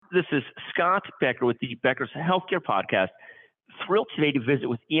This is Scott Becker with the Becker's Healthcare Podcast. Thrilled today to visit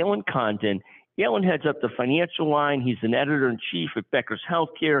with Alan Condon. Alan heads up the financial line. He's an editor-in-chief at Becker's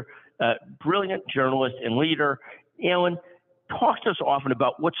Healthcare, brilliant journalist and leader. Alan talks to us often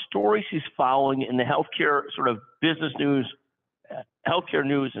about what stories he's following in the healthcare sort of business news, healthcare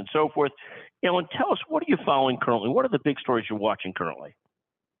news, and so forth. Alan, tell us, what are you following currently? What are the big stories you're watching currently?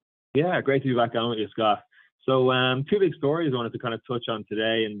 Yeah, great to be back on with you, Scott. So two big stories I wanted to kind of touch on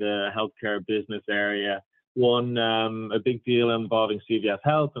today in the healthcare business area. One, a big deal involving CVS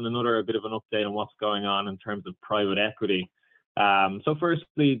Health, and another, a bit of an update on what's going on in terms of private equity. So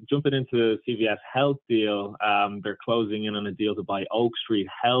firstly, jumping into the CVS Health deal, they're closing in on a deal to buy Oak Street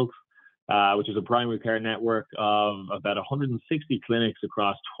Health, which is a primary care network of about 160 clinics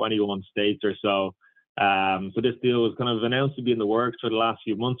across 21 states or so. So this deal was kind of announced to be in the works for the last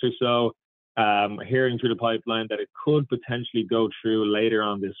few months or so. Hearing through the pipeline that it could potentially go through later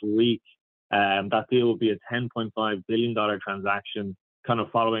on this week. That deal will be a $10.5 billion transaction, kind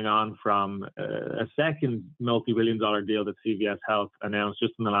of following on from a second multi-billion-dollar deal that CVS Health announced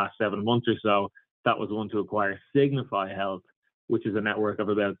just in the last 7 months or so. That was one to acquire Signify Health, which is a network of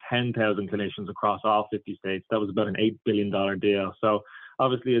about 10,000 clinicians across all 50 states. That was about an $8 billion deal. So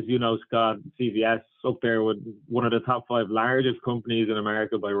obviously, as you know, Scott, CVS up there with one of the top 5 largest companies in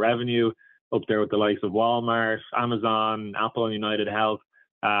America by revenue, up there with the likes of Walmart, Amazon, Apple, and United Health,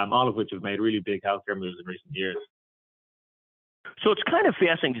 all of which have made really big healthcare moves in recent years. So it's kind of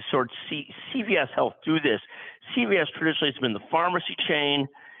fascinating to sort of see CVS Health do this. CVS traditionally has been the pharmacy chain.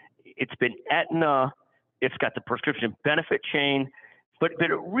 It's been Aetna. It's got the prescription benefit chain. But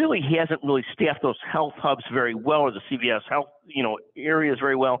it really hasn't really staffed those health hubs very well, or the CVS Health areas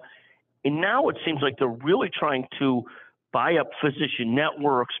very well. And now it seems like they're really trying to buy up physician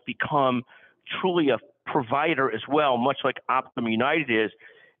networks, become truly a provider as well, much like Optum United is.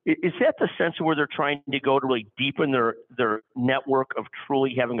 Is that the sense of where they're trying to go to really deepen their network of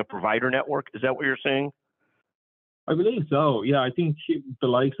truly having a provider network? Is that what you're saying? I believe so. Yeah, I think the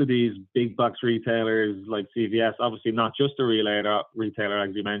likes of these big box retailers like CVS, obviously not just a retailer,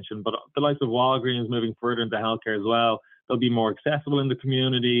 as you mentioned, but the likes of Walgreens moving further into healthcare as well. They'll be more accessible in the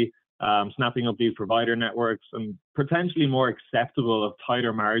community, snapping up these provider networks, and potentially more acceptable of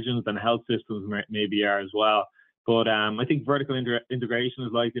tighter margins than health systems maybe are as well. But I think vertical integration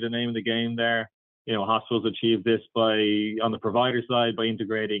is likely the name of the game there. You know, hospitals achieve this on the provider side, by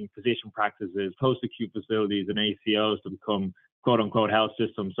integrating physician practices, post-acute facilities, and ACOs to become quote-unquote health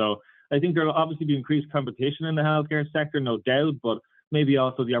systems. So I think there'll obviously be increased competition in the healthcare sector, no doubt, but maybe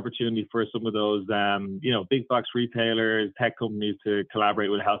also the opportunity for some of those, big box retailers, tech companies to collaborate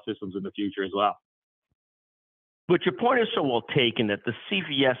with health systems in the future as well. But your point is so well taken that the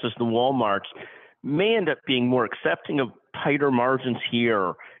CVSs, the Walmarts, may end up being more accepting of tighter margins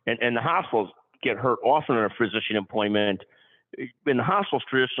here, and the hospitals get hurt often in physician employment. And the hospitals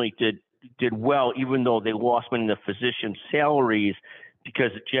traditionally did well, even though they lost many of the physician salaries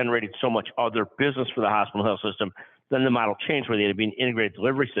because it generated so much other business for the hospital health system. Then the model changed where they had to be an integrated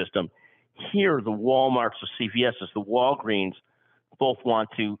delivery system. Here, the Walmarts, the CVSs, the Walgreens both want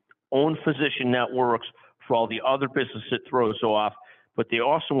to own physician networks for all the other business it throws off, but they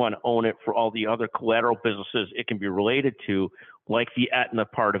also want to own it for all the other collateral businesses it can be related to, like the Aetna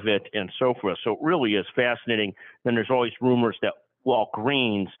part of it and so forth. So it really is fascinating. Then there's always rumors that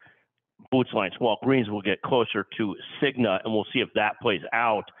Walgreens will get closer to Cigna, and we'll see if that plays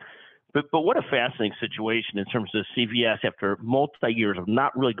out. But what a fascinating situation in terms of CVS after multi-years of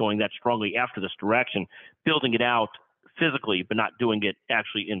not really going that strongly after this direction, building it out physically, but not doing it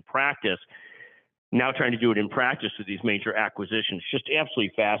actually in practice. Now trying to do it in practice with these major acquisitions. Just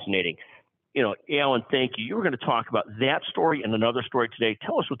absolutely fascinating. Alan, thank you. You were going to talk about that story and another story today.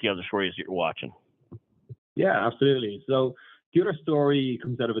 Tell us what the other story is that you're watching. Yeah, absolutely. So the other story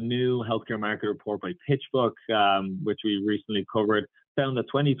comes out of a new healthcare market report by PitchBook, which we recently covered, found that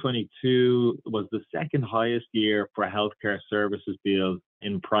 2022 was the second highest year for healthcare services deals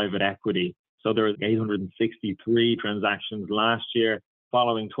in private equity. So there were 863 transactions last year,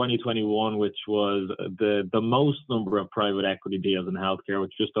 following 2021, which was the most number of private equity deals in healthcare,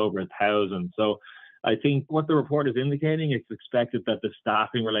 which just over 1,000. So I think what the report is indicating, it's expected that the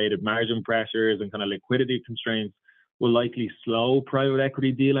staffing-related margin pressures and kind of liquidity constraints will likely slow private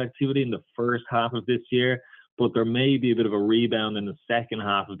equity deal activity in the first half of this year, but there may be a bit of a rebound in the second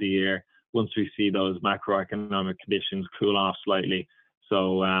half of the year once we see those macroeconomic conditions cool off slightly.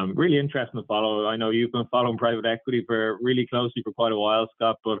 So really interesting to follow. I know you've been following private equity for really closely for quite a while,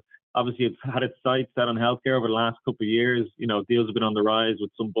 Scott, but obviously it's had its sights set on healthcare over the last couple of years. You know, deals have been on the rise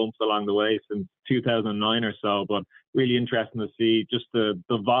with some bumps along the way since 2009 or so, but really interesting to see just the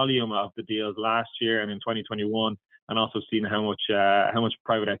volume of the deals last year and in 2021, and also seeing how much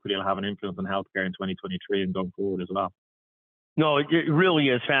private equity will have an influence on healthcare in 2023 and going forward as well. No, it really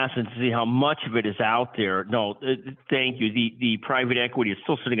is fascinating to see how much of it is out there. No, thank you. The private equity is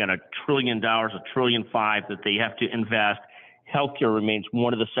still sitting on $1 trillion, $1.5 trillion that they have to invest. Healthcare remains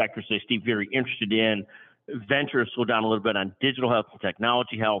one of the sectors they stay very interested in. Venture slowed down a little bit on digital health and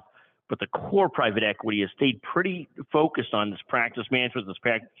technology health, but the core private equity has stayed pretty focused on this practice management, this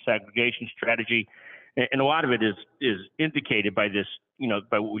practice segregation strategy. And a lot of it is indicated by this,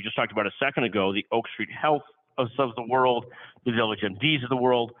 by what we just talked about a second ago, the Oak Street Health of the world, the Village MDs of the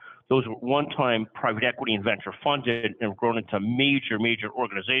world. Those were one-time private equity and venture funded and grown into major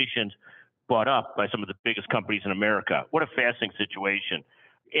organizations bought up by some of the biggest companies in America. What a fascinating situation.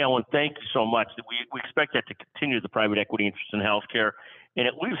 Alan, thank you so much. We expect that to continue, the private equity interest in healthcare. And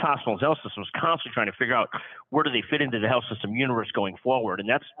it leaves hospitals and health systems constantly trying to figure out where do they fit into the health system universe going forward. And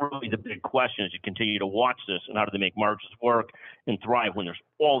that's really the big question as you continue to watch this, and how do they make margins work and thrive when there's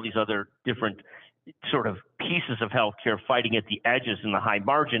all these other different sort of pieces of healthcare fighting at the edges and the high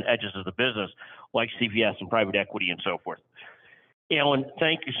margin edges of the business, like CVS and private equity and so forth. Alan,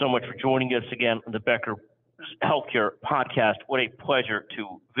 thank you so much for joining us again on the Becker Healthcare Podcast. What a pleasure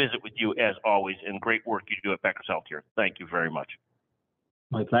to visit with you as always, and great work you do at Becker's Healthcare. Thank you very much.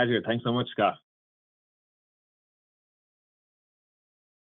 My pleasure. Thanks so much, Scott.